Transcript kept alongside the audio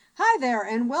there,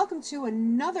 and welcome to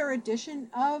another edition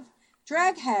of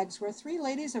Drag Hags, where three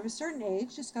ladies of a certain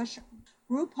age discuss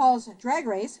RuPaul's Drag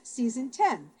Race Season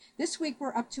 10. This week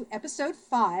we're up to Episode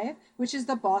 5, which is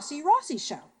the Bossy Rossy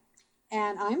Show.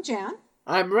 And I'm Jan.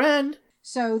 I'm Ren.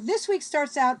 So this week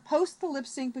starts out post the lip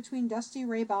sync between Dusty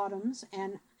Ray Bottoms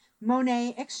and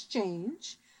Monet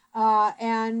Exchange.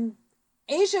 And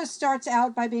Asia starts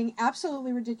out by being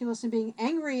absolutely ridiculous and being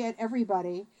angry at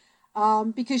everybody.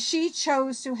 Because she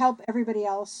chose to help everybody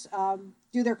else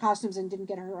do their costumes and didn't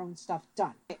get her own stuff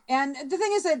done. And the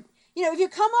thing is that, if you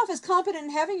come off as competent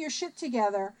and having your shit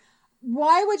together,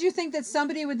 why would you think that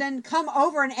somebody would then come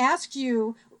over and ask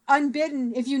you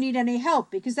unbidden if you need any help?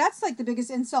 Because that's like the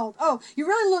biggest insult. Oh, you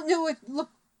really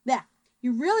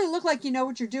you really look like you know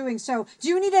what you're doing. So do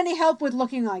you need any help with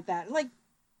looking like that? Like,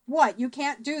 what? You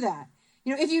can't do that.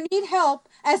 If you need help,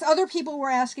 as other people were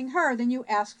asking her, then you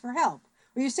ask for help.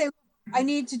 Or you say, I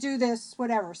need to do this,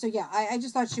 whatever. So yeah, I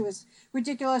just thought she was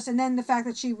ridiculous. And then the fact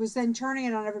that she was then turning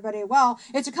it on everybody. Well,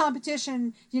 it's a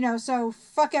competition, so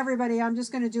fuck everybody. I'm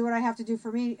just going to do what I have to do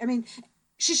for me. I mean,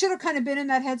 she should have kind of been in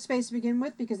that headspace to begin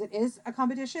with because it is a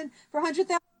competition for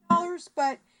 $100,000.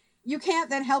 But you can't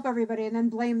then help everybody and then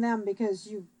blame them because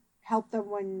you helped them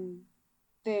when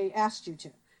they asked you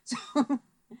to.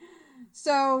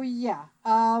 So yeah.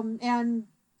 And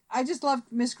I just loved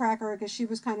Miss Cracker because she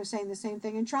was kind of saying the same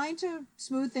thing and trying to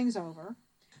smooth things over.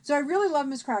 So I really love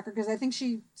Miss Cracker because I think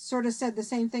she sort of said the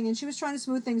same thing and she was trying to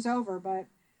smooth things over, but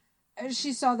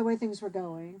she saw the way things were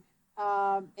going.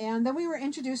 And then we were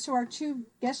introduced to our two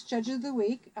guest judges of the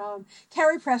week,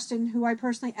 Carrie Preston, who I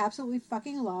personally absolutely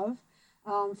fucking love.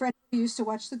 For anyone who used to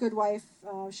watch The Good Wife,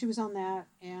 she was on that,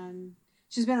 and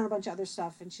she's been on a bunch of other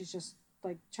stuff, and she's just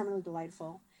like terminally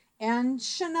delightful. And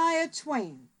Shania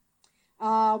Twain.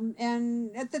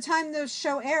 And at the time the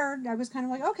show aired, I was kind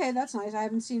of like, okay, that's nice. I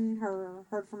haven't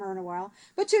heard from her in a while.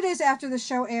 But 2 days after the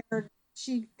show aired,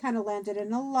 she kind of landed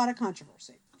in a lot of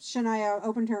controversy. Shania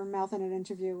opened her mouth in an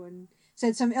interview and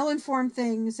said some ill-informed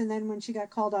things, and then when she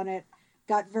got called on it,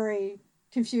 got very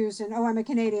confused and, I'm a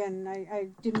Canadian. I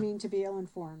didn't mean to be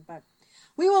ill-informed, but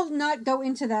we will not go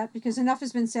into that because enough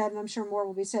has been said, and I'm sure more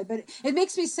will be said. But it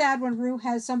makes me sad when Rue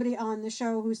has somebody on the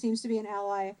show who seems to be an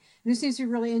ally and who seems to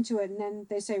be really into it, and then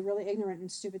they say really ignorant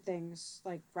and stupid things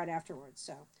like right afterwards.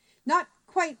 So not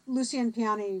quite Lucienne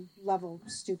Piani level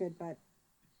stupid, but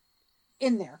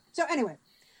in there. So anyway,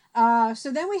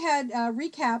 so then we had a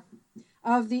recap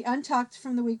of the Untucked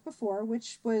from the week before,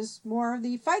 which was more of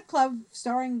the Fight Club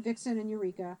starring Vixen and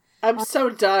Eureka. I'm so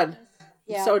done.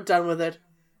 Yeah. I'm so done with it.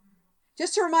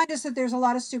 Just to remind us that there's a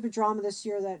lot of stupid drama this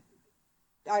year that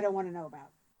I don't want to know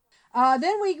about.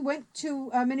 Then we went to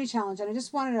a mini challenge, and I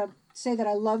just wanted to say that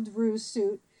I loved Rue's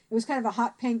suit. It was kind of a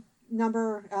hot pink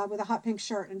number with a hot pink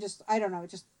shirt, and just, I don't know,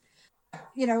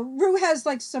 Rue has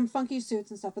like some funky suits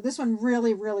and stuff, but this one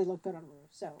really, really looked good on Rue.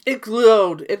 So it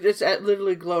glowed. It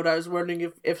literally glowed. I was wondering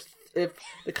if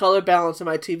the color balance of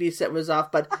my TV set was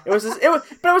off, but it was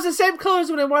the same colors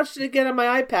when I watched it again on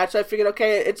my iPad. So I figured,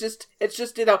 okay, it's just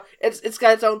it's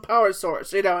got its own power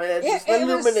source. It's just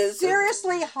luminous. It was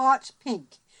seriously hot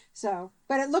pink. So,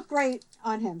 but it looked great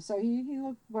on him. So he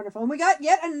looked wonderful. And we got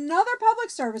yet another public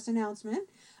service announcement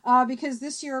because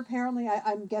this year apparently,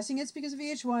 I'm guessing it's because of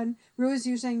VH1, Rue is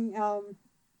using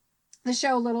the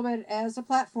show a little bit as a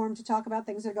platform to talk about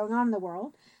things that are going on in the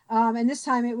world. And this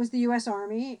time it was the U.S.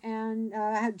 Army and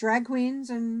had drag queens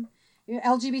and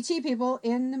LGBT people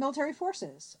in the military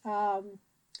forces.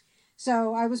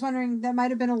 So I was wondering, that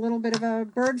might have been a little bit of a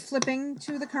bird flipping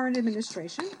to the current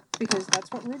administration, because that's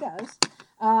what Rue does.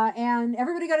 And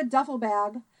everybody got a duffel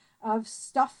bag of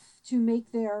stuff to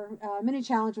make their mini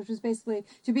challenge, which was basically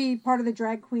to be part of the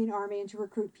drag queen army and to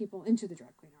recruit people into the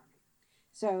drag queen army.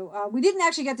 So we didn't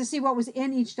actually get to see what was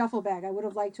in each duffel bag. I would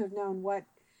have liked to have known what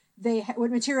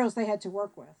materials they had to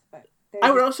work with. But I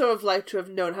would also have liked to have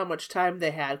known how much time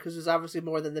they had, because there's obviously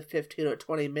more than the 15 or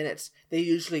 20 minutes they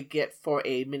usually get for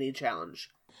a mini challenge.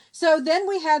 So then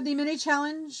we had the mini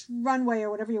challenge runway, or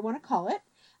whatever you want to call it.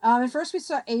 And first we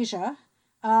saw Asia,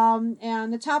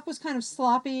 and the top was kind of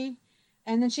sloppy,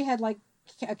 and then she had like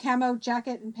a camo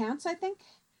jacket and pants, I think.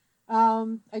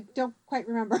 I don't quite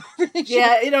remember everything.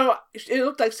 Yeah, it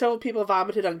looked like several people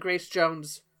vomited on Grace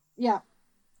Jones. Yeah.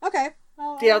 Okay.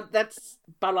 Well, yeah, that's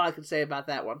about all I can say about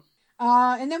that one.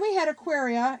 And then we had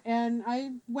Aquaria, and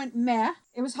I went meh.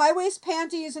 It was high-waist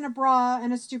panties and a bra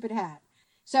and a stupid hat.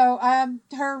 So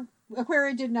her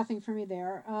Aquaria did nothing for me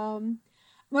there.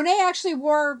 Monet actually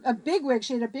wore a big wig.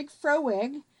 She had a big fro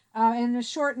wig and a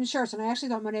shortened shirt. And I actually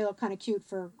thought Monet looked kind of cute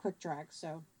for quick drag.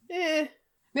 So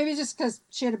maybe just because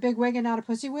she had a big wig and not a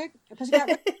pussy wig, a pussycat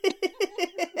wig.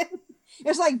 It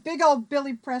was like big old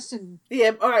Billy Preston.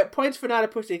 Yeah, all right, points for not a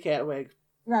pussycat wig.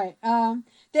 Right.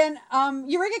 Then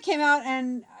Eureka came out,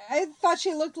 and I thought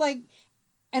she looked like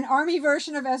an army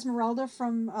version of Esmeralda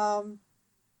from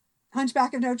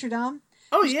Hunchback of Notre Dame.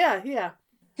 Oh, yeah, yeah.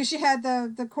 Because she had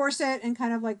the corset and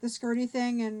kind of like the skirty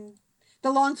thing and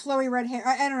the long flowy red hair.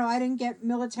 I don't know. I didn't get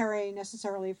military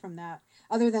necessarily from that,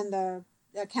 other than the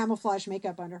camouflage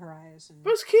makeup under her eyes. And it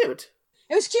was cute.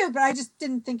 It was cute, but I just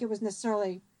didn't think it was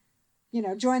necessarily,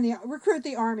 recruit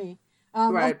the army.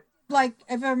 Right. Like,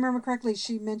 if I remember correctly,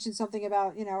 she mentioned something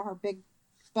about, her big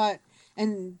butt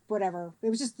and whatever. It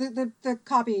was just the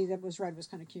copy that was read was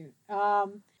kind of cute.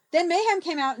 Then Mayhem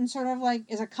came out and sort of like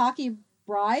is a cocky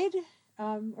bride,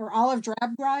 or olive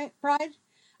drab bride.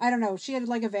 I don't know. She had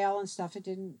like a veil and stuff. It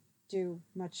didn't do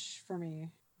much for me.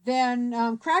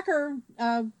 Then Cracker,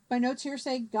 my notes here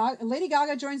say Lady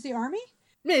Gaga joins the army.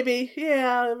 Maybe.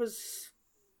 Yeah, it was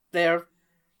there.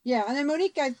 Yeah, and then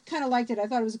Monique, I kind of liked it. I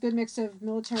thought it was a good mix of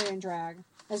military and drag.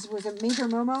 As was it Major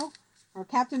Momo or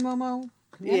Captain Momo?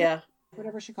 Yeah.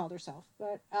 Whatever she called herself.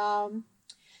 But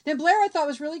then Blair I thought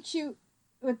was really cute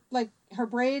with like her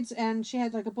braids, and she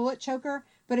had like a bullet choker,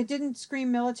 but it didn't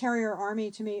scream military or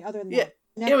army to me other than that.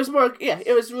 It was more,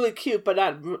 it was really cute, but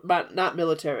not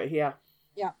military, yeah.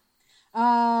 Yeah.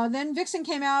 Then Vixen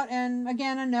came out, and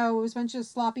again, it was a bunch of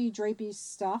sloppy, drapey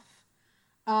stuff.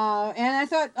 And I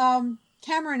thought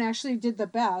Cameron actually did the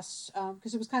best,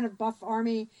 because it was kind of buff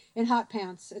army in hot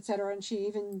pants, etc. And she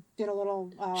even did a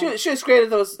little... She was great at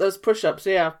those push-ups,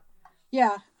 yeah.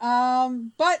 Yeah.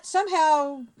 But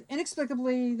somehow,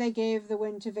 inexplicably, they gave the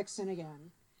win to Vixen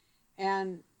again.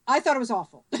 And I thought it was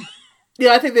awful.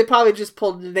 Yeah, I think they probably just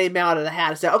pulled the name out of the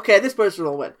hat and said, okay, this person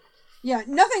will win. Yeah,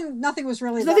 nothing was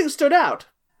really... Nothing stood out.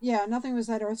 Yeah, nothing was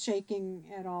that earth-shaking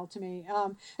at all to me.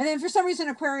 And then for some reason,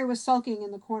 Aquaria was sulking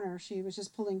in the corner. She was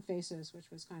just pulling faces,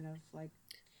 which was kind of, like,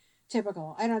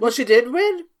 typical. I don't know. Well, she did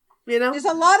win, There's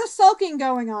a lot of sulking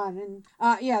going on. And,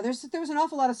 there was an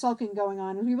awful lot of sulking going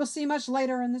on. And we will see much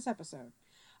later in this episode.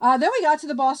 Then we got to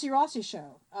the Bossy Rossy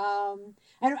show.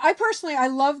 And I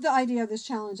love the idea of this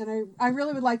challenge. And I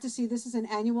really would like to see this as an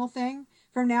annual thing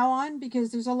from now on.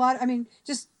 Because there's a lot...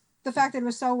 just the fact that it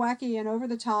was so wacky and over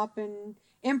the top and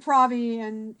improv-y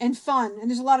and fun. And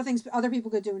there's a lot of things other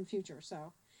people could do in future.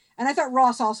 So, and I thought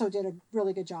Ross also did a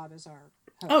really good job as our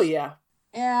host. Oh, yeah.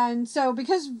 And so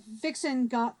because Vixen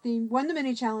won the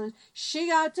mini challenge, she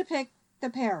got to pick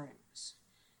the pairings.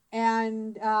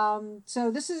 And so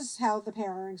this is how the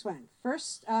pairings went.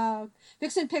 First,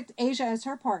 Vixen picked Asia as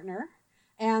her partner.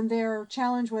 And their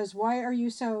challenge was, why are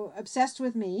you so obsessed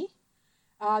with me?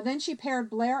 Then she paired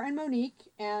Blair and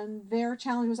Monique, and their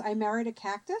challenge was I married a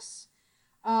cactus.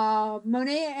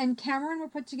 Monet and Cameron were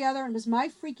put together, and it was my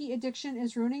freaky addiction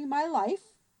is ruining my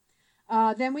life.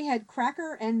 Then we had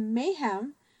Cracker and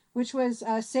Mayhem, which was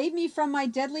save me from my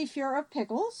deadly fear of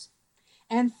pickles.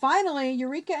 And finally,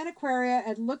 Eureka and Aquaria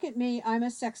and look at me, I'm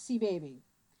a sexy baby.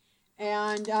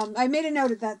 And I made a note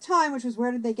at that time, which was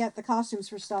where did they get the costumes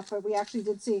for stuff, but we actually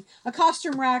did see a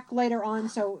costume rack later on,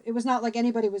 so it was not like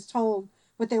anybody was told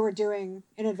what they were doing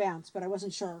in advance, but I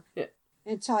wasn't sure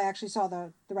until I actually saw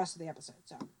the rest of the episode.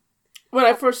 So when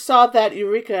I first saw that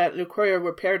Eureka and Aquaria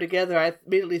were paired together, I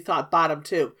immediately thought bottom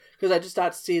two, because I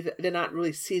just did not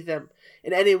really see them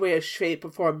in any way or shape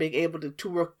or form being able to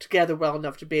work together well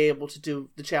enough to be able to do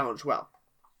the challenge well.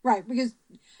 Right, because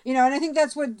and I think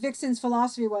that's what Vixen's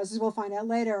philosophy was, as we'll find out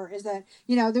later, is that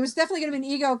there was definitely going to be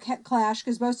an ego clash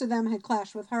because most of them had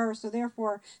clashed with her, so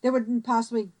therefore they wouldn't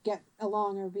possibly get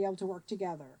along or be able to work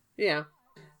together. Yeah.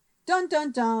 Dun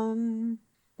dun dun.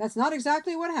 That's not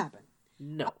exactly what happened.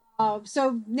 No.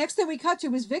 So next thing we cut to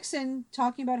was Vixen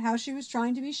talking about how she was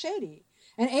trying to be shady.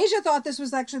 And Asia thought this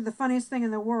was actually the funniest thing in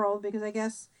the world because I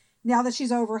guess now that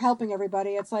she's over helping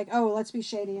everybody, it's like, oh, let's be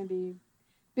shady and be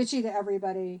bitchy to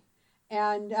everybody.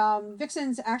 And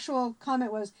Vixen's actual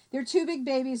comment was, they're two big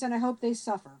babies and I hope they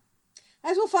suffer.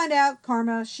 As we'll find out,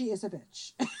 Karma, she is a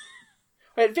bitch.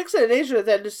 Right, Vixen and Asia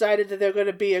then decided that they're going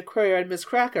to be Aquaria and Miss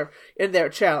Cracker in their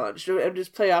challenge and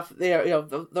just play off their,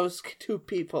 those two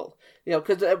people,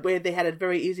 because they had a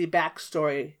very easy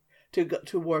backstory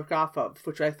to work off of,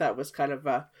 which I thought was kind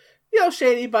of,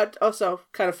 shady, but also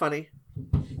kind of funny.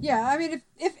 Yeah, I mean,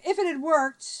 if it had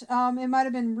worked, it might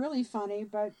have been really funny,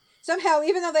 but somehow,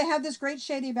 even though they had this great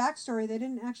shady backstory, they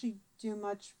didn't actually do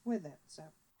much with it, so.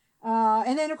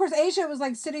 And then, of course, Asia was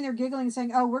like sitting there giggling and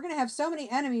saying, oh, we're going to have so many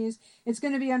enemies, it's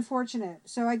going to be unfortunate.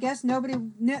 So I guess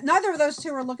neither of those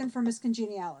two are looking for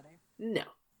miscongeniality. No.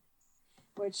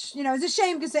 Which, is a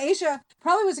shame because Asia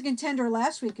probably was a contender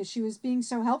last week because she was being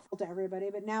so helpful to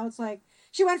everybody. But now it's like,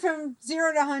 she went from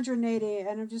 0 to 180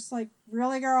 and I'm just like,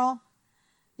 really, girl?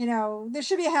 there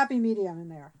should be a happy medium in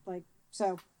there. Like,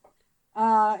 so.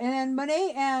 And then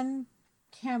Monet and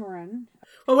Cameron.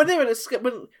 Well,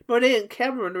 when Monet and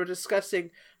Cameron were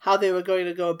discussing how they were going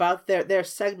to go about their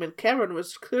segment, Cameron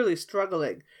was clearly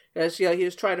struggling. As he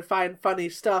was trying to find funny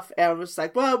stuff, and was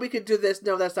like, "Well, we could do this.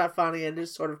 No, that's not funny," and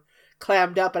just sort of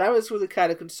clammed up. And I was really kind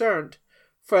of concerned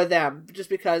for them, just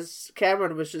because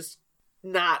Cameron was just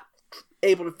not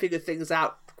able to figure things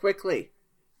out quickly.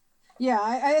 Yeah,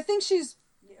 I think she's.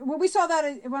 Well, we saw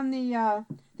that on the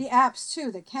apps too.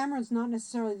 That Cameron's not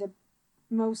necessarily the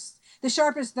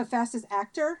sharpest, the fastest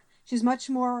actor. She's much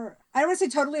more. I don't want to say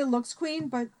totally a looks queen,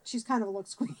 but she's kind of a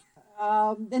looks queen.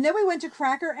 And then we went to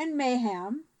Cracker and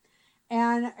Mayhem.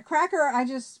 And Cracker, I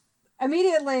just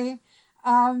immediately,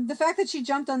 the fact that she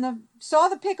saw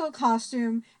the pickle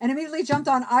costume and immediately jumped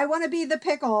on, I want to be the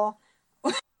pickle.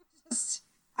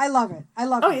 I love it. I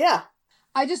love it. Oh, yeah.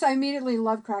 I immediately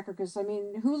love Cracker because,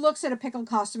 who looks at a pickle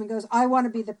costume and goes, I want to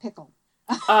be the pickle?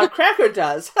 Cracker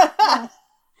does. Yeah.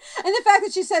 And the fact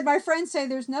that she said, my friends say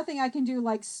there's nothing I can do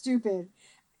like stupid,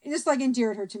 it just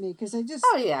endeared her to me because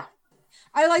Oh, yeah.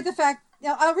 I like the fact.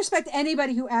 I respect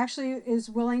anybody who actually is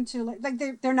willing to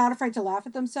they're not afraid to laugh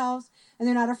at themselves and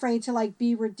they're not afraid to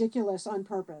be ridiculous on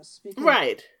purpose. Because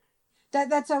right.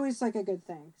 That's always a good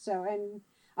thing. So, and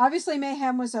obviously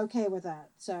Mayhem was okay with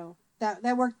that. So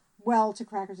that worked well to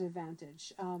Cracker's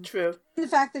advantage. True. The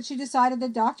fact that she decided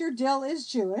that Dr. Dill is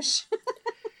Jewish.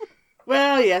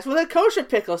 Well, yes. Well, they're kosher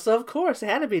pickles, so of course it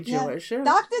had to be Jewish. Yeah.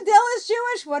 Dr. Dill is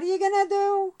Jewish. What are you gonna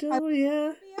do?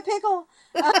 Yeah. Be a pickle.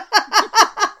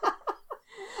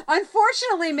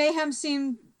 Unfortunately, Mayhem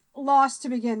seemed lost to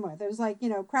begin with. It was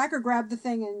Cracker grabbed the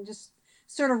thing and just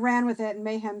sort of ran with it, and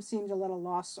Mayhem seemed a little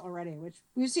lost already, which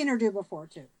we've seen her do before,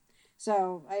 too.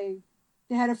 So I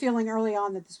had a feeling early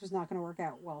on that this was not going to work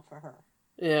out well for her.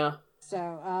 Yeah.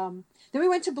 So then we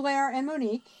went to Blair and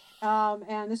Monique,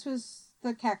 and this was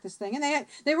the cactus thing. And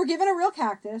they were given a real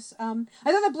cactus. I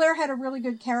thought that Blair had a really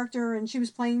good character, and she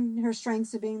was playing her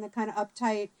strengths of being the kind of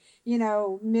uptight,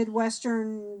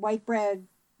 Midwestern white bread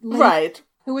lady, right,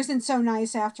 who isn't so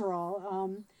nice after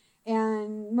all.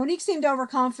 And Monique seemed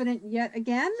overconfident yet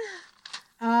again.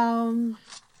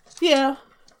 Yeah.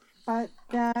 But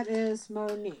that is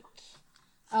Monique.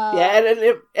 And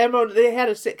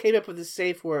they came up with a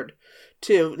safe word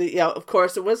too. Of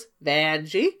course, it was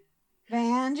Vanjie.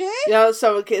 Vanjie.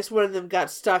 So in case one of them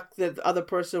got stuck, the other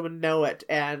person would know it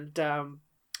and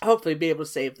hopefully be able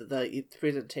to save the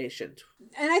presentation.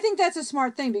 And I think that's a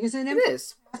smart thing because it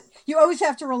is. You always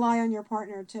have to rely on your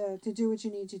partner to do what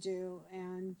you need to do.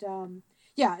 And,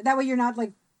 that way you're not,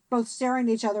 both staring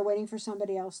at each other waiting for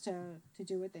somebody else to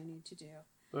do what they need to do.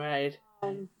 Right.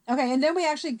 Okay, and then we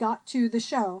actually got to the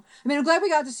show. I'm glad we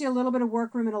got to see a little bit of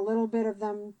workroom and a little bit of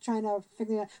them trying to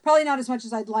figure it out. Probably not as much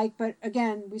as I'd like, but,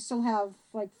 again, we still have,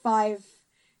 5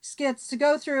 skits to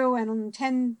go through and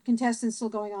 10 contestants still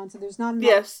going on, so there's not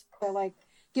enough to,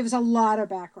 give us a lot of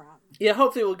background. Yeah,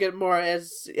 hopefully we'll get more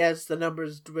as the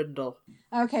numbers dwindle.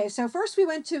 Okay, so first we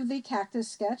went to the cactus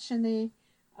sketch and the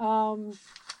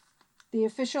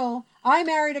official I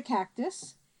Married a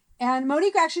Cactus. And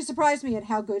Monique actually surprised me at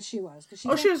how good she was.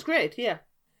 She was great, yeah.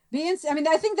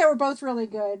 I think they were both really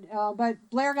good, but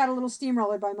Blair got a little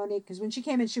steamrollered by Monique because when she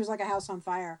came in, she was like a house on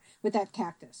fire with that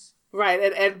cactus.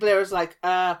 Right, and Blair was like,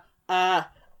 Vanjie!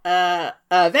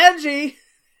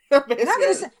 I'm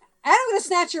going to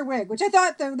snatch your wig, which I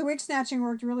thought the wig snatching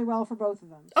worked really well for both of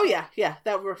them. Oh, yeah,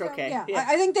 that worked okay. Yeah.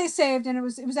 I think they saved, and it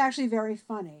was actually very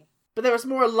funny. But there was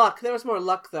more luck.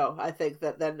 Though, I think,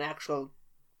 than actual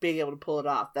being able to pull it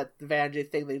off. That the Vanjie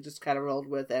thing they just kind of rolled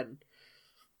with, and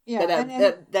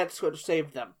that's what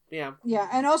saved them. Yeah. Yeah,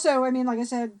 and also, like I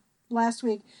said last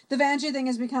week, the Vanjie thing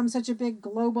has become such a big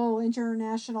global,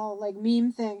 international,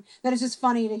 meme thing that it's just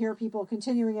funny to hear people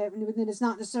continuing it, and it's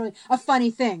not necessarily a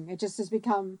funny thing. It just has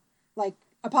become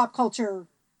a pop culture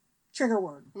trigger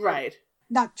word. Right.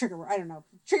 Not trigger word, I don't know.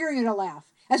 Triggering you to laugh.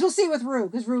 As we'll see with Rue,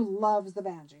 because Rue loves the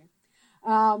Vanjie.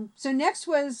 So next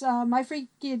was My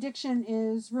Freaky Addiction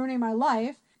is Ruining My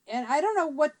Life. And I don't know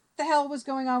what the hell was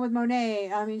going on with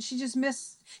Monet. She's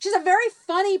a very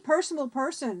funny, personal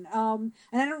person. And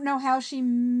I don't know how she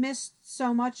missed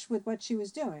so much with what she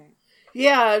was doing.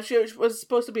 Yeah, she was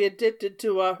supposed to be addicted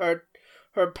to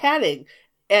her padding.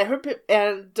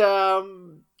 And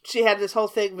she had this whole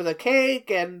thing with a cake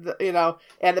and,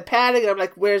 and the padding. And I'm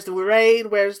like, where's the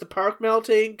rain? Where's the park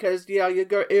melting? Because,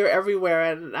 you're everywhere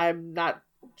and I'm not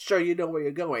sure you know where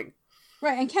you're going.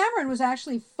 Right. And Cameron was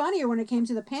actually funnier when it came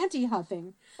to the panty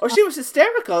huffing. Oh, she was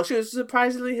hysterical. She was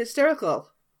surprisingly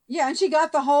hysterical. Yeah, and she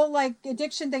got the whole like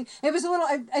addiction thing. It was a little.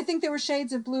 I think there were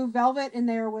shades of Blue Velvet in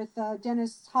there with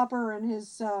Dennis Hopper and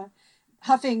his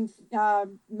huffing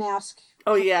mask.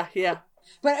 Oh yeah, yeah.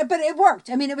 But it worked.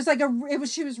 I mean, it was like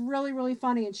she was really really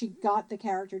funny, and she got the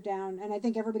character down, and I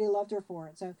think everybody loved her for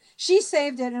it. So she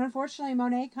saved it, and unfortunately,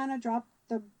 Monet kind of dropped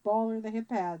the ball or the hip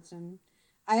pads, and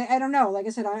I don't know. Like I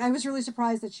said, I was really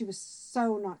surprised that she was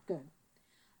so not good.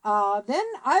 Then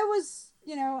I was,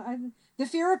 the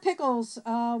fear of pickles.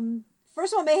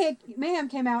 First of all, Mayhem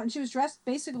came out, and she was dressed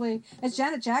basically as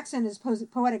Janet Jackson as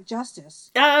Poetic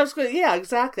Justice. Yeah, I was good. Yeah,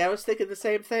 exactly. I was thinking the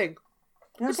same thing.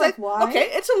 And I was like, why? Okay,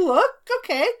 it's a look.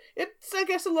 Okay, it's I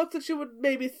guess a look that you would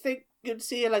maybe think you'd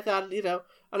see like on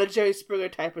on a Jerry Springer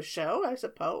type of show. I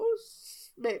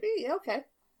suppose maybe. Yeah, okay.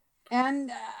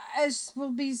 And as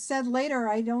will be said later,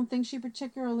 I don't think she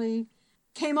particularly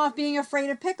came off being afraid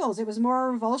of pickles. It was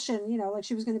more revulsion, like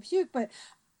she was going to puke. But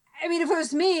I mean, if it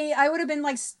was me, I would have been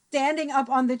like standing up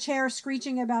on the chair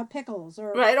screeching about pickles,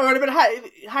 or right, or would have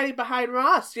been hiding behind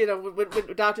Ross.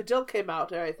 When Dr. Dill came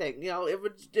out or anything. It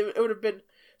would have been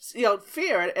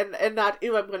fear and not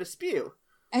I'm going to spew.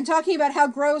 And talking about how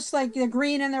gross, like, they're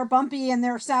green and they're bumpy and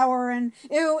they're sour and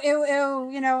ew, ew,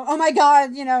 ew, oh my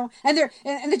God,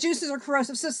 and the juices are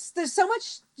corrosive. So there's so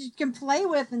much you can play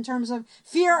with in terms of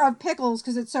fear of pickles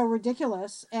because it's so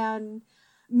ridiculous. And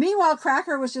meanwhile,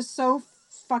 Cracker was just so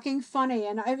fucking funny.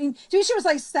 And I mean, to me, she was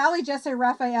like Sally Jesse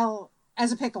Raphael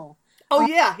as a pickle. Oh,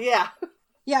 yeah, yeah.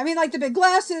 Yeah, I mean, like the big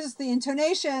glasses, the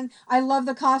intonation. I love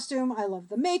the costume. I love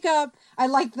the makeup. I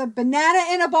like the banana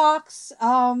in a box.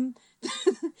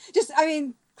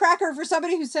 Cracker, for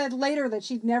somebody who said later that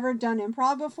she'd never done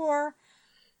improv before.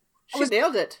 She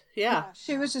nailed it. Yeah.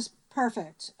 She was just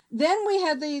perfect. Then we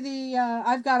had the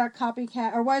I've got a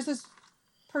copycat, or why is this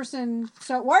person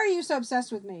why are you so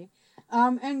obsessed with me?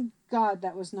 And God,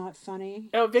 that was not funny.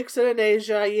 Oh, Vixen and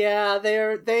Asia, yeah, they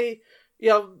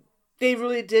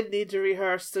really did need to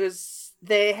rehearse because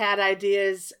they had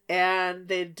ideas and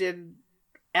they didn't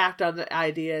act on the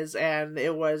ideas, and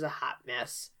it was a hot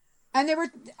mess. And they were,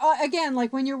 again,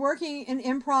 like when you're working in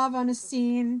improv on a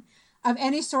scene of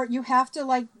any sort, you have to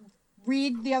like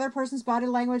read the other person's body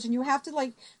language, and you have to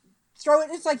like throw it.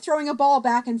 It's like throwing a ball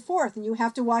back and forth, and you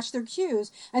have to watch their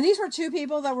cues. And these were two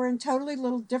people that were in totally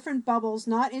little different bubbles,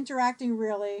 not interacting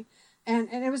really. And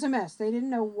it was a mess. They didn't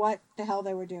know what the hell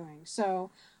they were doing.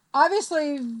 So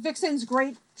obviously Vixen's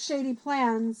great shady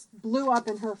plans blew up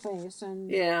in her face. And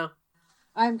yeah,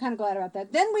 I'm kind of glad about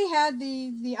that. Then we had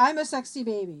the I'm a Sexy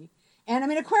Baby. And I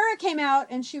mean, Aquaria came out,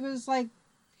 and she was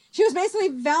basically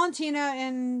Valentina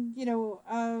in,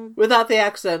 without the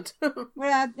accent.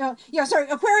 Aquaria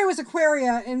was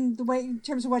Aquaria in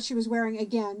terms of what she was wearing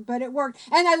again, but it worked.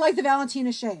 And I like the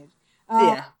Valentina shade.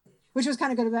 Which was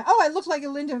kind of good about, I look like a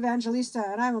Linda Evangelista,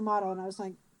 and I'm a model. And I was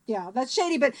like, yeah, that's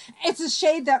shady, but it's a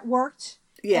shade that worked.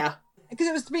 Yeah. Because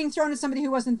it was being thrown at somebody who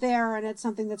wasn't there, and it's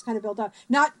something that's kind of built up.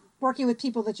 Not working with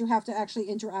people that you have to actually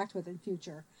interact with in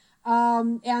future.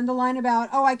 And the line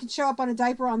about, I could show up on a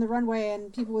diaper on the runway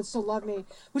and people would still love me,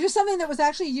 which is something that was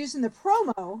actually used in the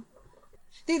promo.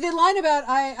 The line about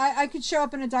I could show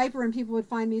up in a diaper and people would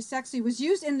find me sexy was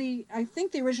used in the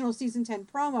original season 10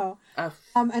 promo.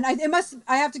 And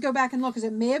I have to go back and look because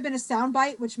it may have been a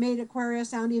soundbite which made Aquaria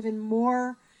sound even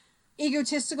more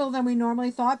egotistical than we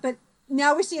normally thought. But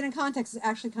now we see it in context. It's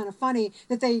actually kind of funny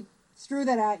that they threw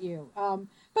that at you.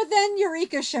 But then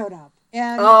Eureka showed up,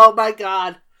 and oh my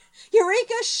God.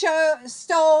 Eureka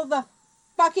stole the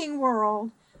fucking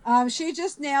world. She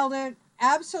just nailed it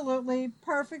absolutely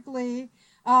perfectly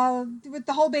with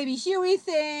the whole Baby Huey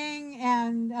thing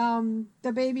and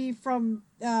the baby from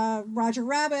Roger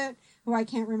Rabbit, who I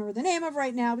can't remember the name of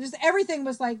right now. But just everything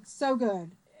was like so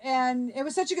good, and it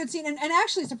was such a good scene. And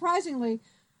actually, surprisingly,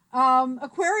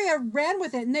 Aquaria ran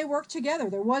with it, and they worked together.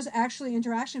 There was actually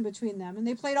interaction between them, and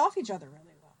they played off each other really well.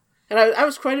 And I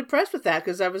was quite impressed with that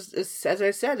because I was, as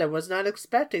I said, I was not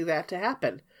expecting that to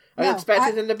happen. I was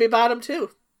expecting them to be bottom two.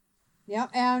 Yeah,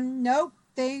 and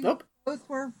they both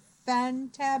were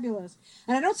fantabulous.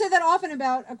 And I don't say that often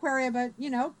about Aquaria, but,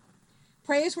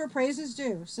 praise where praise is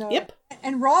due. So, yep.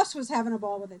 And Ross was having a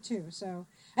ball with it, too. So,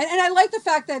 and I like the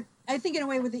fact that, I think in a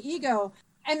way with the ego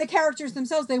and the characters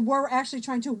themselves, they were actually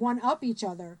trying to one-up each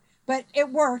other. But it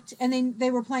worked, and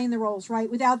they were playing the roles, right?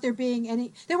 Without there being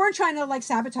any... They weren't trying to, like,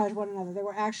 sabotage one another. They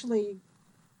were actually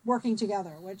working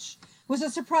together, which was a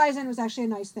surprise, and it was actually a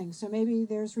nice thing. So maybe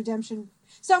there's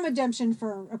some redemption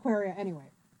for Aquaria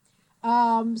anyway.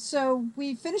 So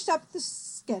we finished up the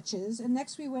sketches, and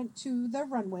next we went to the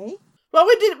runway. Well,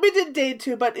 we did day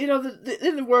two, but, in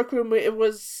the workroom, it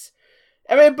was...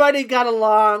 Everybody got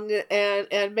along,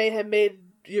 and Mayhem made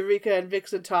Eureka and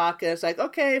Vixen talk, and it's like,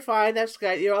 okay, fine, that's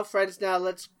great. You're all friends now.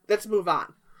 Let's move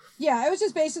on. Yeah, it was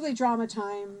just basically drama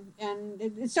time, and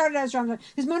it started as drama time.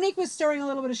 Because Monique was stirring a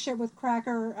little bit of shit with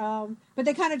Cracker, but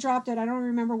they kind of dropped it. I don't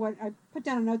remember what... I put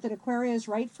down a note that Aquaria is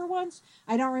right for once.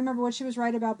 I don't remember what she was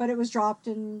right about, but it was dropped,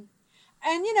 and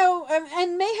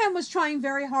and Mayhem was trying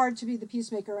very hard to be the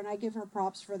peacemaker, and I give her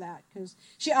props for that, because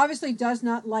she obviously does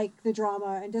not like the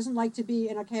drama and doesn't like to be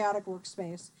in a chaotic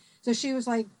workspace. So she was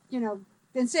like,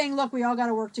 and saying, look, we all got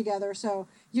to work together, so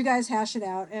you guys hash it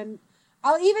out. And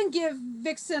I'll even give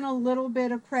Vixen a little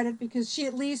bit of credit because she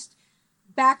at least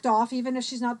backed off, even if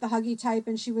she's not the huggy type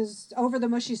and she was over the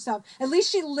mushy stuff. At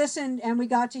least she listened and we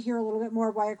got to hear a little bit more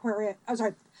why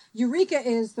Eureka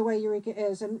is the way Eureka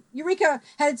is. And Eureka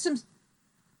had some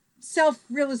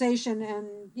self-realization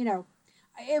and,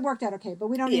 it worked out okay, but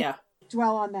we don't need to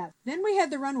dwell on that. Then we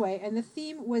had the runway and the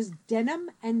theme was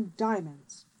denim and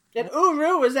diamonds. And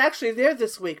Uru was actually there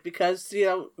this week because,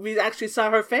 we actually saw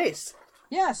her face.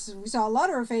 Yes, we saw a lot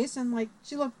of her face, and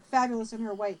she looked fabulous in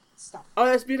her white stuff. Oh,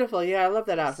 that's beautiful. Yeah, I love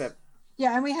that outfit.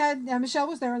 Yeah, and we had Michelle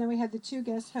was there, and then we had the two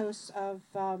guest hosts of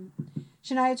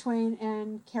Shania Twain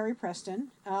and Carrie Preston.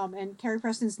 And Carrie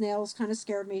Preston's nails kind of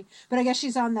scared me, but I guess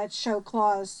she's on that show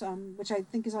Claws, which I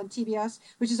think is on TBS,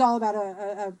 which is all about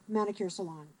a manicure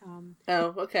salon.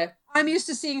 Oh, okay. I'm used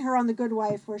to seeing her on The Good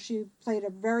Wife, where she played a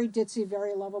very ditzy,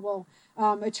 very lovable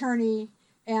attorney,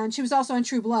 and she was also in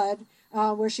True Blood.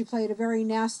 Where she played a very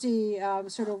nasty,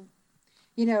 sort of,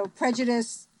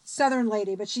 prejudiced Southern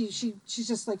lady, but she's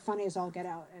just funny as all get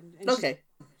out. And okay.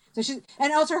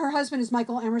 And also her husband is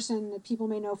Michael Emerson, that people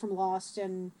may know from Lost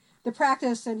and The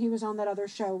Practice, and he was on that other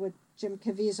show with Jim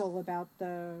Caviezel about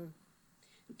the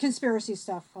conspiracy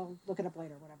stuff. I'll look it up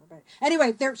later, whatever. But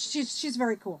anyway, she's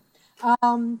very cool.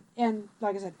 And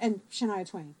like I said, and Shania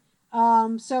Twain.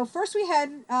 So first we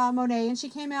had Monet, and she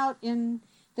came out in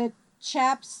the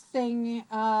Chaps thing.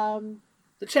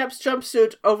 The Chaps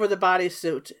jumpsuit over the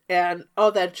bodysuit, and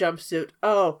that jumpsuit.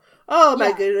 Oh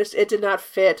my goodness, it did not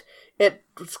fit. It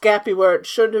was gappy where it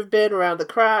shouldn't have been around the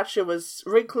crotch. It was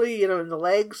wrinkly, in the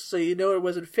legs, so it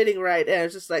wasn't fitting right. And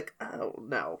it's just like, oh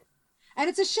no. And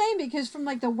it's a shame because from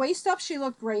the waist up, she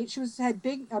looked great. She had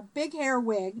a big hair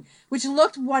wig, which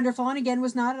looked wonderful, and again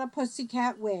was not a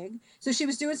pussycat wig. So she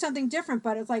was doing something different,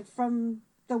 but it's from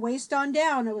the waist on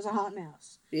down, it was a hot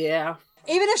mess. Yeah.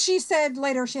 Even if she said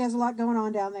later she has a lot going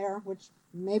on down there, which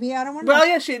maybe I don't want to. Well,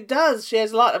 yeah, she does. She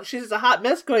has she's a hot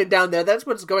mess going down there. That's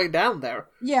what's going down there.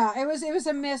 Yeah, it was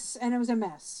a miss, and it was a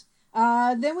mess.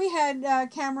 Then we had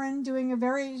Cameron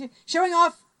doing showing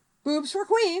off boobs for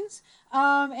queens,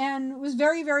 and was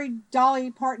very, very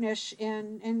Dolly Partonish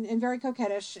and very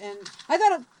coquettish. And I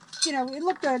thought it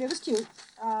looked good. It was cute.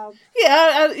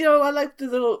 I liked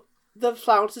the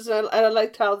flounces, and I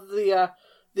liked how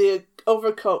the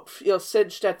overcoat,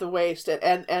 cinched at the waist,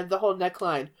 and the whole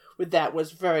neckline with that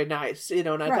was very nice, and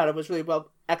I thought it was really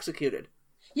well executed.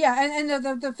 Yeah, and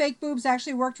the fake boobs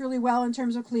actually worked really well in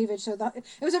terms of cleavage, so it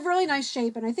was a really nice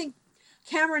shape, and I think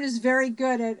Cameron is very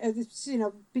good at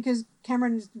because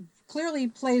Cameron clearly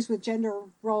plays with gender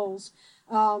roles,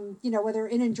 whether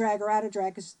in and drag or out of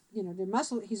drag, because,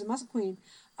 he's a muscle queen.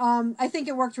 I think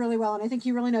it worked really well, and I think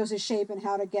he really knows his shape and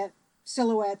how to get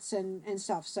silhouettes and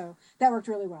stuff, so that worked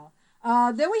really well.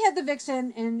 Then we had the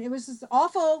Vixen, and it was this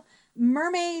awful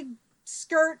mermaid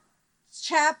skirt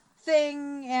chap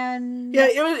thing, and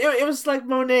it was like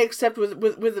Monet except with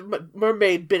a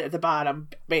mermaid bit at the bottom,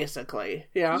 basically.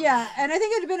 Yeah, and I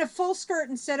think it had been a full skirt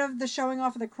instead of the showing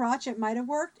off of the crotch. It might have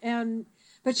worked,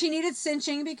 but she needed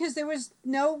cinching because there was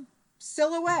no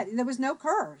silhouette. There was no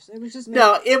curves. It was just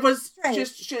it was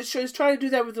she was trying to do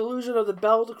that with the illusion of the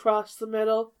belt across the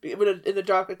middle in the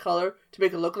darker color to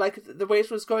make it look like the waist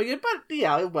was going in, but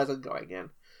it wasn't going in.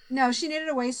 No, she needed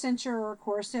a waist cincher or a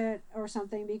corset or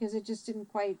something because it just didn't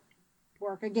quite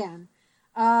work again.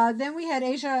 Then we had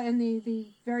Asia in the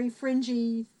very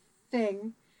fringy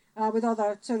thing with all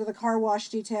the sort of the car wash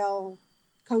detail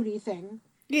Cody thing.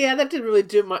 Yeah, that didn't really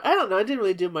do much. I don't know. It didn't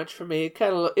really do much for me. It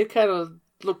kind of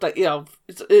looked like, it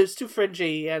was too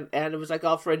fringy, and it was like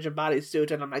all fringe and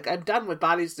bodysuit, and I'm like, I'm done with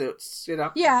bodysuits,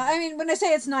 Yeah, I mean, when I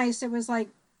say it's nice, it was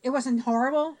it wasn't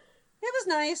horrible. It was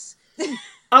nice.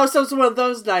 Oh, so it's one of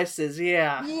those nices,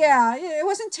 yeah. Yeah, it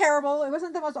wasn't terrible. It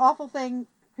wasn't the most awful thing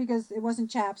because it wasn't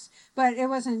Chaps, but it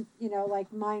wasn't,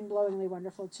 mind-blowingly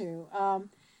wonderful, too.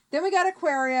 Then we got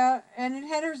Aquaria, and it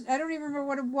had her, I don't even remember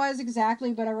what it was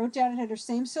exactly, but I wrote down it had her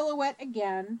same silhouette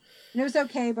again, and it was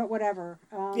okay, but whatever.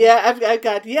 I've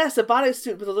got, yes, a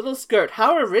bodysuit with a little skirt.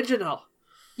 How original.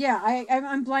 Yeah,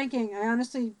 I'm blanking. I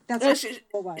honestly, that's what it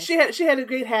was. She had a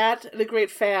great hat and a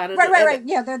great fan. Right.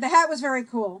 Yeah, the hat was very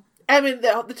cool. I mean,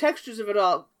 the textures of it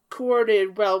all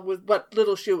coordinated well with what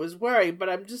little she was wearing, but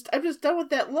I'm just done with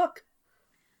that look.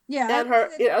 Yeah. And her,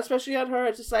 especially on her,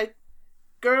 it's just like,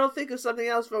 girl, think of something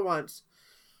else for once.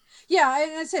 Yeah,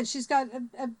 and I said she's got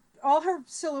all her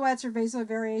silhouettes are basically a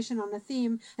variation on a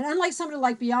theme, and unlike somebody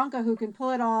like Bianca who can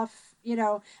pull it off,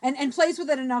 and plays with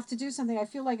it enough to do something, I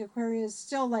feel like Aquaria is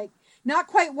still like not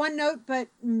quite one note, but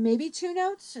maybe two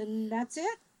notes, and that's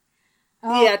it.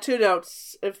 Yeah, two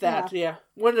notes, if that. Yeah,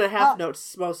 1.5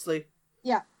 notes mostly.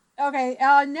 Yeah. Okay.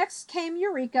 Next came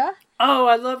Eureka. Oh,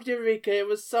 I loved Eureka. It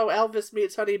was so Elvis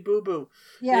meets Honey Boo Boo.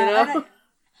 Yeah.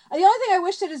 The only thing I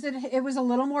wished is that it was a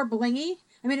little more blingy.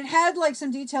 I mean, it had like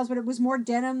some details, but it was more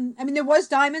denim. I mean, there was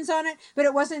diamonds on it, but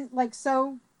it wasn't like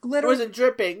so glittery. It wasn't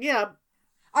dripping. Yeah.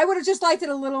 I would have just liked it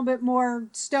a little bit more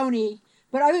stony.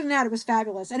 But other than that, it was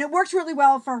fabulous. And it worked really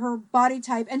well for her body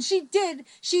type. And she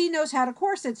knows how to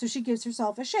corset, so she gives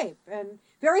herself a shape. And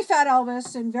very fat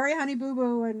Elvis and very Honey Boo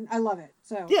Boo, and I love it.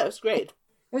 So yeah, it was great.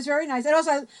 It was very nice. And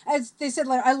also, as they said,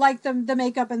 like, I like the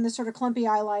makeup and the sort of clumpy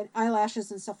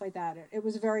eyelashes and stuff like that. It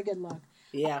was a very good look.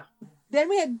 Yeah. Then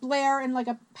we had Blair in like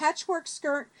a patchwork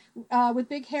skirt with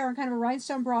big hair and kind of a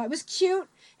rhinestone bra. It was cute.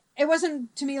 It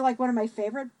wasn't, to me, like one of my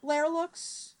favorite Blair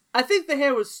looks. I think the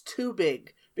hair was too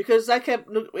big. Because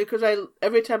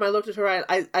every time I looked at her,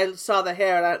 I saw the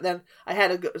hair, and then I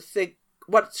had to think,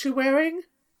 what's she wearing?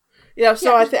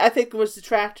 So yeah. I think it was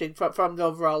detracting from the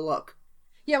overall look.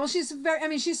 Yeah, well, she's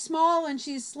small and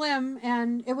she's slim,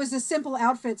 and it was a simple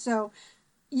outfit. So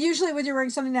usually when you're wearing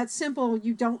something that simple,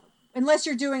 you don't, unless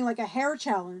you're doing like a hair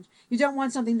challenge, you don't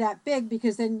want something that big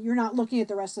because then you're not looking at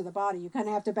the rest of the body. You kind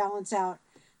of have to balance out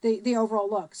the overall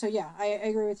look. So yeah, I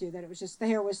agree with you that it was just, the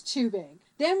hair was too big.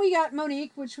 Then we got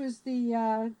Monique, which was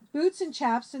the boots and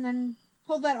chaps, and then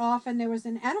pulled that off, and there was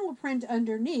an animal print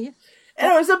underneath.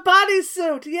 And it was a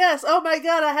bodysuit, yes. Oh my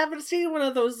God, I haven't seen one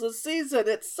of those this season.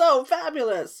 It's so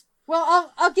fabulous.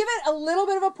 Well, I'll give it a little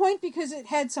bit of a point because it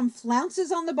had some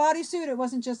flounces on the bodysuit. It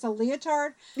wasn't just a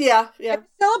leotard. Yeah. It was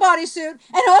still a bodysuit,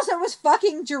 and also it was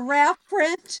fucking giraffe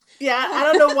print. Yeah, I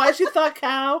don't know why she thought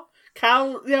cow.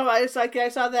 It's like, I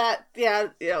saw that. Yeah,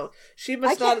 she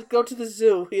must not go to the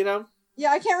zoo,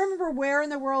 Yeah, I can't remember where in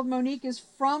the world Monique is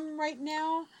from right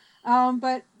now,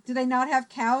 but do they not have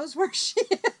cows where she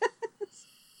is?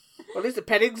 Well, at least a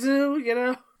petting zoo,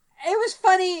 It was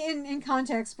funny in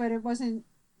context, but it wasn't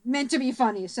meant to be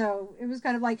funny, so it was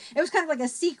kind of like a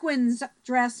sequins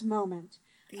dress moment.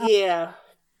 Yeah.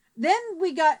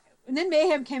 Then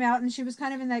Mayhem came out, and she was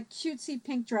kind of in that cutesy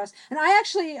pink dress.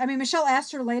 And Michelle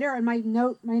asked her later, and my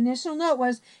initial note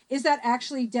was, is that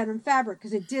actually denim fabric?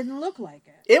 Because it didn't look like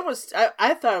it. It was,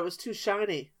 I thought it was too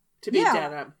shiny to be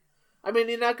denim. I mean,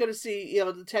 you're not going to see,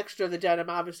 the texture of the denim,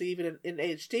 obviously, even in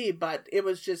HD, but it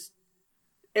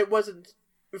wasn't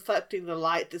reflecting the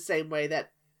light the same way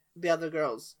that the other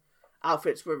girls'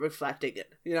 outfits were reflecting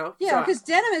it, Yeah, because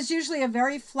denim is usually a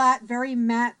very flat, very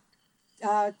matte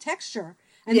texture.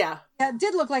 And it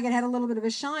did look like it had a little bit of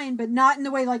a shine, but not in the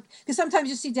way because sometimes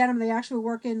you see denim, they actually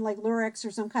work in like lurex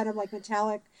or some kind of like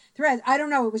metallic thread. I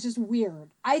don't know. It was just weird.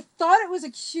 I thought it was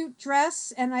a cute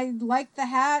dress, and I liked the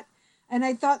hat, and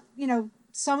I thought,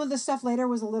 some of the stuff later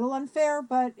was a little unfair,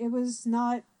 but it was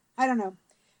not, I don't know.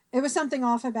 It was something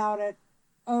off about it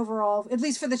overall, at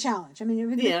least for the challenge. I mean, if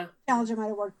it was a challenge, it might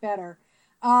have worked better.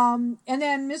 And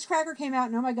then Miss Cracker came out,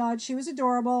 and oh my God, she was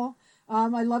adorable.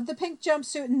 I loved the pink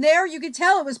jumpsuit, and there you could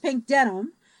tell it was pink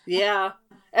denim. Yeah.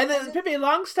 And then the Pippi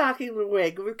Longstocking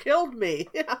wig killed me.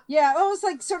 Yeah, it was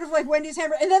like sort of like Wendy's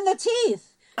hammer. And then the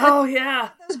teeth. Oh, yeah.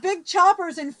 Those big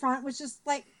choppers in front was just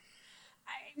like,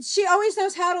 she always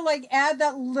knows how to like add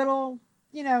that little,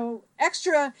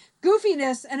 extra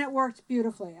goofiness, and it worked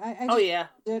beautifully. I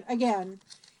did again.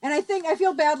 And I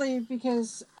feel badly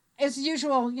because, as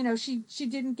usual, she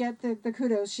didn't get the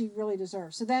kudos she really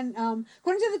deserves. So then,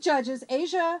 according to the judges,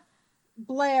 Asia,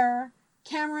 Blair,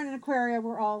 Cameron, and Aquaria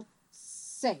were all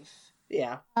safe.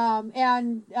 Yeah.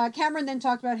 And Cameron then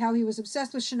talked about how he was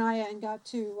obsessed with Shania and got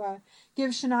to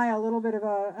give Shania a little bit of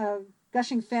a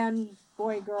gushing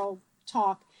fanboy girl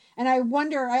talk. And I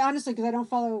honestly, because I don't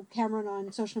follow Cameron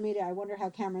on social media, I wonder how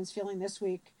Cameron's feeling this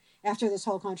week after this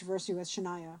whole controversy with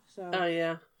Shania. So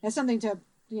that's something to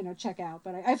check out.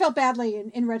 But I felt badly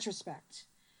in retrospect.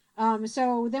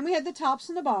 So then we had the tops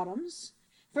and the bottoms.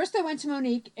 First I went to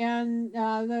Monique, and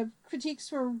the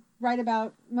critiques were right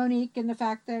about Monique and the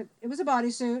fact that it was a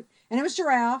bodysuit, and it was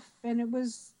giraffe, and it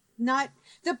was not,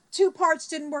 the two parts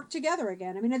didn't work together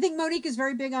again. I mean, I think Monique is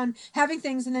very big on having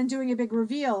things and then doing a big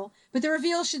reveal, but the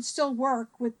reveal should still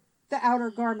work with the outer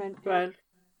garment. Right.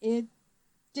 It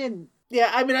didn't.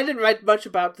 Yeah, I mean, I didn't write much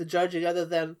about the judging other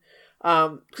than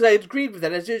Because I agreed with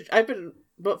that. I've been,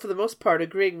 but for the most part,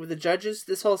 agreeing with the judges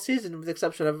this whole season, with the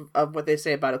exception of what they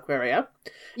say about Aquaria.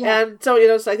 Yeah. And so,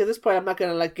 it's like at this point, I'm not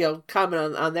going to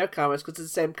comment on their comments because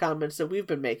it's the same comments that we've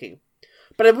been making.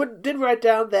 But I did write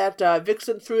down that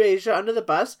Vixen threw Asia under the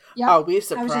bus. Yep. Are we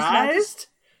surprised?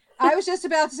 I was just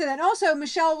about to say that. Also,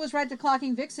 Michelle was right to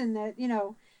clocking Vixen that,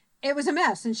 it was a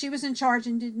mess and she was in charge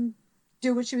and didn't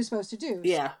do what she was supposed to do.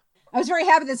 Yeah. So I was very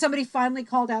happy that somebody finally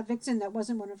called out Vixen that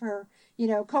wasn't one of her,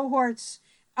 cohorts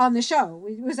on the show.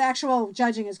 It was actual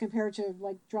judging as compared to,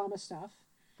 drama stuff.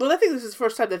 Well, I think this is the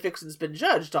first time that Vixen's been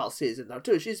judged all season, though,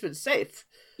 too. She's been safe.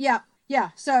 Yeah.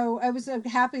 Yeah, so I was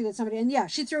happy that somebody... And yeah,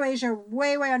 she threw Asia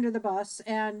way, way under the bus.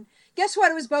 And guess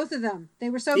what? It was both of them. They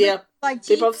were so... Yeah,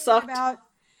 they both sucked.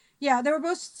 They were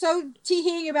both so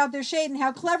tee-heeing about their shade and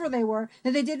how clever they were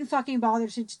that they didn't fucking bother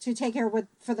to take care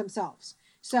for themselves.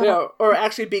 So yeah, or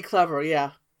actually be clever,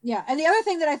 yeah. Yeah, and the other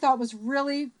thing that I thought was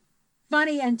really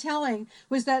funny and telling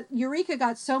was that Eureka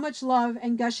got so much love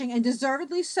and gushing, and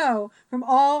deservedly so, from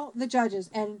all the judges.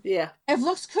 And yeah, if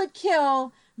looks could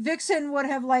kill... Vixen would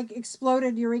have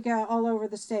exploded Eureka all over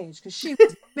the stage because she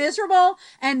was miserable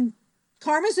and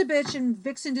Karma's a bitch and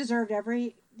Vixen deserved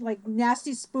every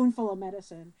nasty spoonful of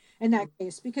medicine in that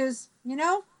case because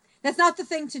that's not the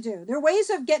thing to do. There are ways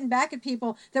of getting back at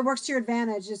people that works to your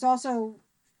advantage is also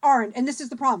aren't, and this is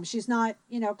the problem. She's not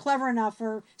clever enough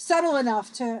or subtle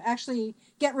enough to actually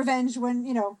get revenge when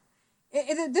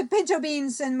the pinto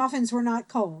beans and muffins were not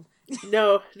cold.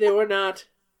 No, they were not.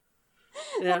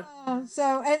 Yeah.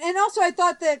 And also I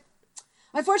thought that,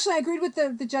 unfortunately, I agreed with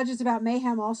the judges about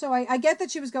Mayhem. Also, I get that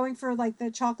she was going for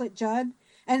the chocolate Judd,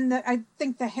 and I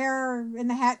think the hair and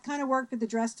the hat kind of worked, but the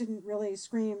dress didn't really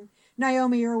scream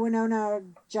Naomi or Winona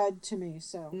Judd to me.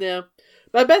 So yeah,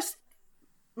 my best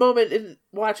moment in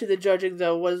watching the judging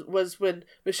though was when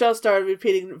Michelle started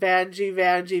repeating Vanjie,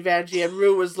 Vanjie, Vanjie, and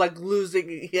Rue was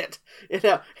losing it.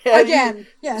 Again,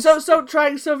 yes. So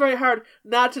trying so very hard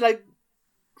not to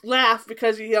laugh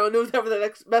because knew that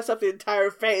would mess up the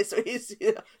entire face. So he's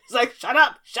like, shut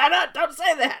up, don't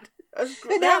say that.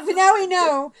 But now we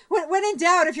know when in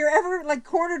doubt, if you're ever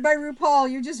cornered by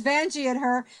RuPaul, you just Vanjie at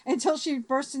her until she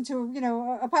bursts into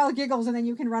a pile of giggles, and then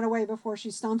you can run away before she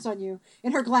stomps on you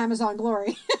in her glamazon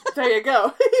glory. There you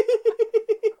go.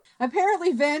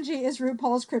 Apparently, Vanjie is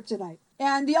RuPaul's kryptonite.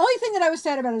 And the only thing that I was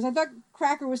sad about is I thought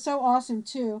Cracker was so awesome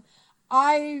too.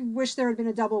 I wish there had been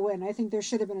a double win. I think there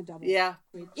should have been a double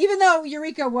win. Even though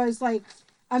Eureka was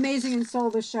amazing and stole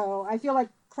the show, I feel like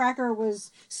Cracker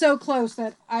was so close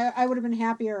that I would have been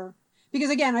happier. Because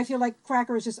again, I feel like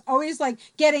Cracker is just always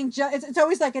getting... it's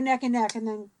always a neck and neck, and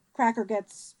then Cracker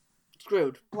gets...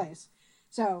 screwed. Place.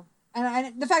 So,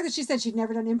 and the fact that she said she'd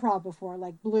never done improv before,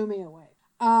 blew me away.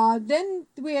 Then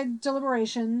we had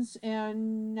deliberations,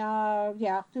 and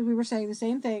we were saying the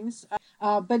same things.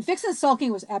 But Vixen's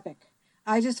sulking was epic.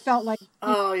 I just felt like...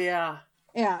 Oh, yeah.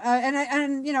 Yeah,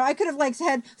 I could have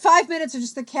had 5 minutes of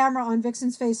just the camera on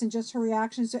Vixen's face and just her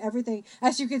reactions to everything,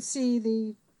 as you could see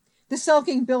the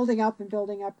sulking building up,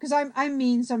 because I'm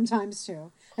mean sometimes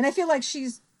too. And I feel like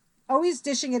she's always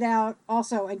dishing it out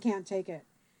also and can't take it.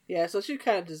 Yeah, so she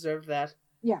kind of deserved that.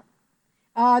 Yeah.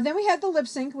 Then we had the lip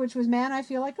sync, which was Man, I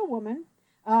Feel Like a Woman,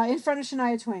 in front of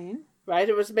Shania Twain. Right,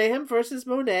 it was Mayhem versus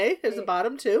Monet as the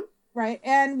bottom two. Right,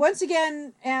 and once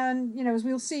again, and as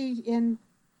we'll see in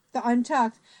the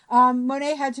Untucked,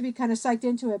 Monet had to be kind of psyched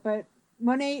into it, but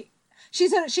Monet, she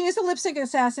is a lip sync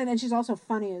assassin, and she's also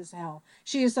funny as hell.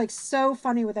 She is so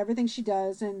funny with everything she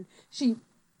does, and she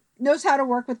knows how to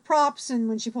work with props, and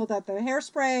when she pulled out the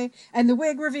hairspray and the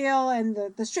wig reveal and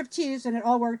the striptease, and it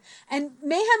all worked. And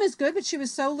Mayhem is good, but she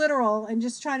was so literal and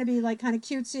just trying to be kind of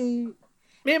cutesy.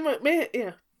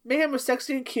 Mayhem was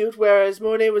sexy and cute, whereas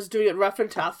Monet was doing it rough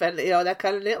and tough, and that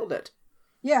kind of nailed it.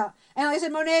 Yeah, and like I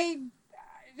said, Monet,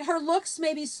 her looks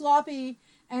may be sloppy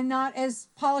and not as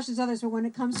polished as others, but when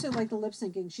it comes to the lip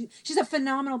syncing, she's a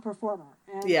phenomenal performer.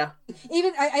 And yeah.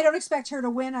 Even I don't expect her to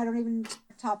win. I don't even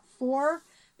top 4,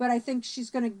 but I think she's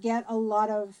going to get a lot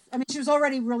of. I mean, she was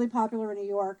already really popular in New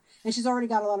York, and she's already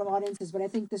got a lot of audiences. But I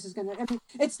think this is going to. I mean,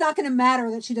 it's not going to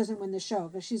matter that she doesn't win the show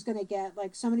because she's going to get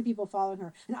so many people following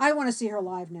her, and I want to see her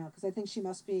live now because I think she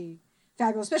must be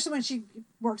fabulous, especially when she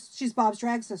works. She's Bob's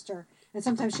drag sister, and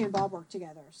sometimes she and Bob work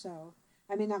together. So.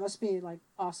 I mean, that must be,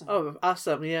 awesome. Oh,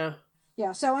 awesome, yeah.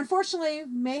 Yeah, so unfortunately,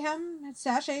 Mayhem had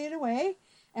sashayed away,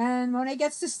 and Monet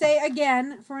gets to stay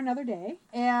again for another day.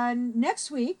 And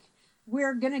next week,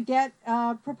 we're going to get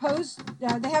proposed...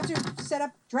 they have to set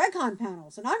up DragCon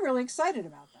panels, and I'm really excited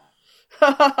about that.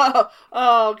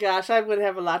 Oh gosh, I'm going to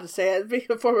have a lot to say. Being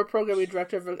a former programming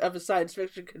director of a science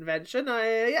fiction convention,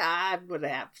 I'm going to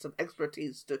have some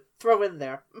expertise to throw in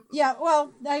there. Yeah,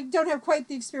 well, I don't have quite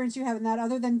the experience you have in that,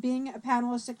 other than being a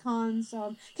panelist at cons,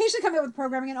 occasionally coming up with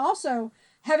programming, and also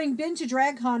having been to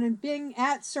DragCon and being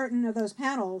at certain of those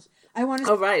panels. I want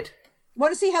to Oh, right.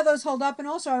 want to see how those hold up, and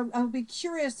also I'll be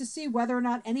curious to see whether or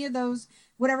not any of those,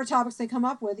 whatever topics they come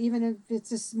up with, even if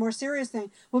it's a more serious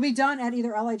thing, will be done at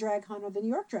either LA DragCon or the New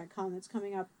York DragCon that's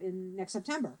coming up in next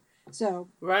September. So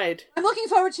right, I'm looking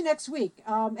forward to next week,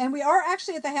 and we are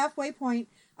actually at the halfway point,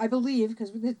 I believe,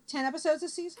 because we did 10 episodes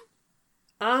this season.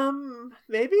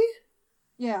 Maybe.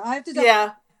 Yeah, I have to.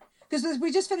 Yeah, because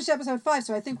we just finished episode 5,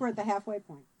 so I think we're at the halfway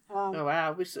point. Oh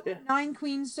wow, 9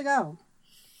 queens to go.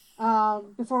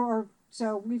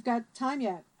 So we've got time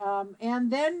yet.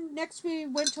 And then next we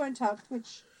went to Untucked,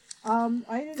 which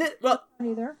I didn't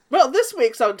either. Well, this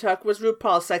week's Untucked was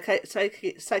RuPaul's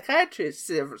psychiatry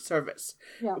service,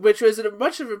 which was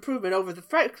much of an improvement over the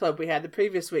Fright Club we had the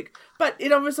previous week. But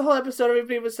it was the whole episode.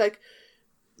 Everybody was like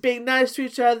being nice to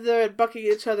each other and bucking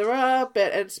each other up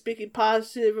and speaking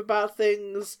positive about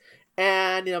things.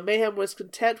 And Mayhem was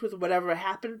content with whatever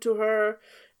happened to her.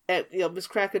 And, Miss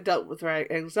Cracker dealt with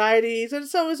her anxieties, and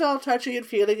so it was all touchy and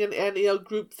feeling and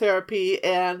group therapy,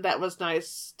 and that was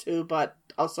nice too, but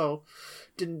also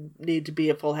didn't need to be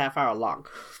a full half hour long.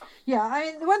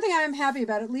 Yeah, the one thing I'm happy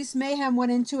about, at least Mayhem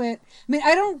went into it. I mean,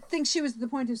 I don't think she was at the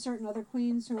point of certain other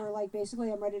queens who were like,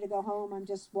 basically, I'm ready to go home, I'm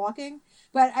just walking.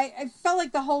 But I felt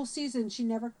like the whole season, she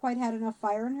never quite had enough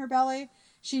fire in her belly.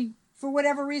 She, for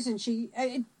whatever reason,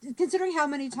 considering how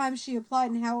many times she applied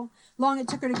and how long it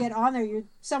took her to get on there,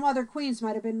 some other queens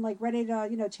might have been like ready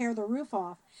to, tear the roof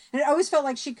off. And it always felt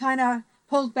like she kind of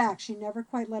pulled back. She never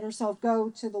quite let herself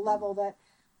go to the level that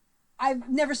I've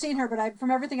never seen her, but from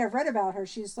everything I've read about her,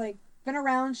 she's like been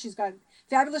around. She's got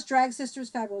fabulous drag sisters,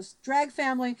 fabulous drag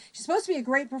family. She's supposed to be a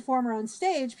great performer on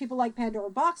stage. People like Pandora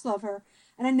Box love her.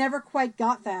 And I never quite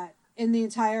got that in the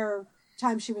entire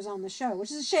time she was on the show,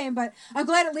 which is a shame, but I'm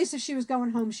glad at least if she was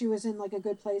going home, she was in like a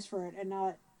good place for it and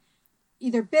not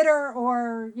either bitter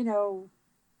or,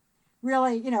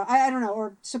 really, I don't know,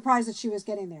 or surprised that she was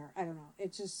getting there. I don't know.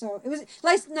 It's just so, it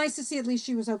was nice to see at least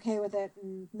she was okay with it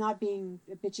and not being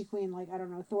a bitchy queen like, I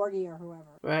don't know, Thorgy or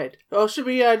whoever. Right. Well, should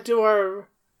we do our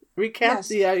recap,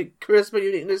 the charisma,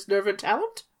 uniqueness, nerve, and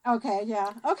talent? Okay,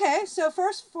 yeah. Okay, so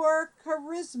first for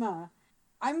charisma.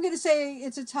 I'm going to say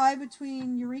it's a tie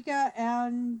between Eureka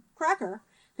and Cracker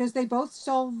because they both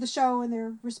stole the show in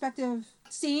their respective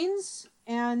scenes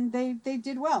and they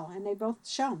did well and they both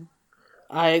shone.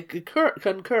 I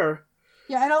concur.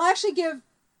 Yeah, and I'll actually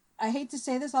I hate to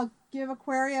say this, I'll give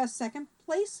Aquaria a second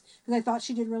place because I thought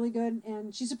she did really good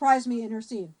and she surprised me in her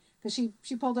scene because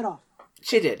she pulled it off.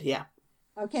 She did, yeah.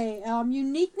 Okay,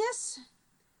 uniqueness.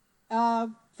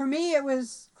 For me, it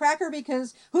was Cracker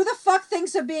because who the fuck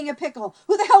thinks of being a pickle?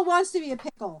 Who the hell wants to be a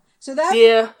pickle? So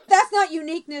that's not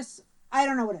uniqueness. I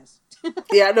don't know what is.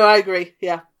 Yeah, no, I agree.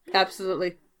 Yeah,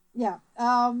 absolutely. Yeah.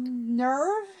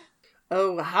 Nerve.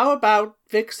 Oh, how about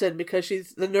Vixen? Because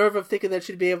she's the nerve of thinking that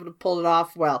she'd be able to pull it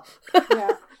off well.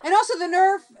 Yeah. And also the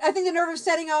nerve, I think the nerve of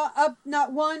setting up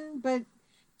not one, but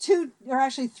 2, or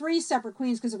actually 3 separate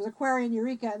queens because it was Aquaria and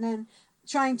Eureka, and then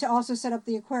trying to also set up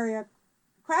the Aquaria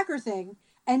Cracker thing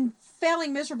and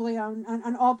failing miserably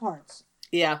on all parts.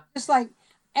 Yeah. Just like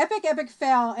epic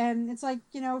fail. And it's like,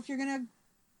 if you're going to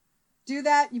do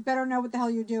that, you better know what the hell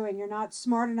you're doing. You're not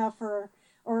smart enough or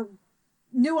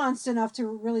nuanced enough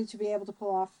to be able to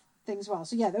pull off things well.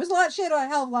 So yeah, there was she had a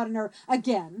hell of a lot of nerve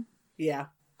again. Yeah.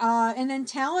 And then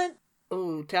talent.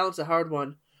 Oh, talent's a hard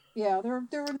one. Yeah, there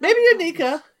were maybe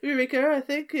Eureka, I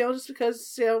think, just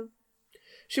because,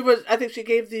 I think she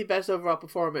gave the best overall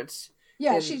performance.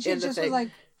 Yeah, she just was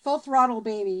like full throttle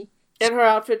baby. And her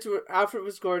outfit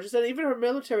was gorgeous, and even her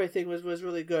military thing was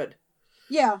really good.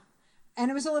 Yeah, and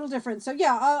it was a little different. So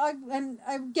yeah,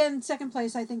 again, second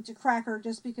place I think to Cracker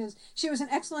just because she was an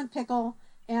excellent pickle,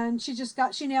 and she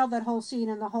nailed that whole scene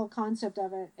and the whole concept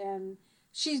of it, and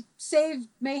she saved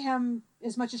Mayhem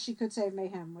as much as she could save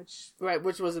Mayhem, which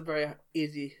wasn't very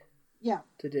easy. Yeah.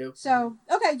 To do. So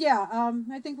okay, yeah,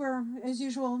 I think we're as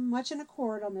usual much in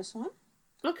accord on this one.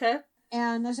 Okay.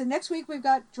 And as I said, next week we've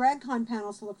got DragCon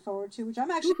panels to look forward to, which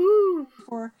I'm actually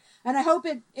for, and I hope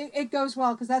it goes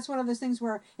well because that's one of those things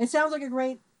where it sounds like a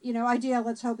great idea.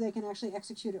 Let's hope they can actually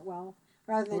execute it well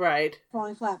rather than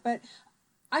falling flat. But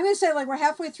I'm going to say we're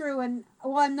halfway through, and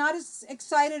while I'm not as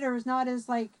excited or is not as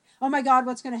like, oh my god,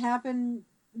 what's going to happen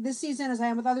this season as I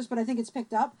am with others, but I think it's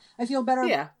picked up. I feel better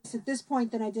at this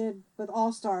point than I did with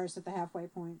All Stars at the halfway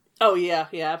point. Oh yeah,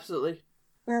 absolutely.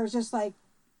 Where it was just like,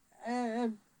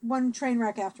 one train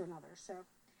wreck after another. So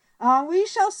we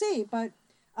shall see. But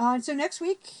so next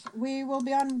week we will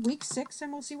be on week 6,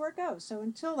 and we'll see where it goes. So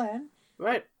until then,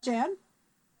 right, Jan,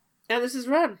 and this is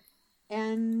Ren,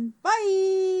 and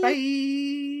bye.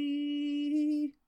 Bye.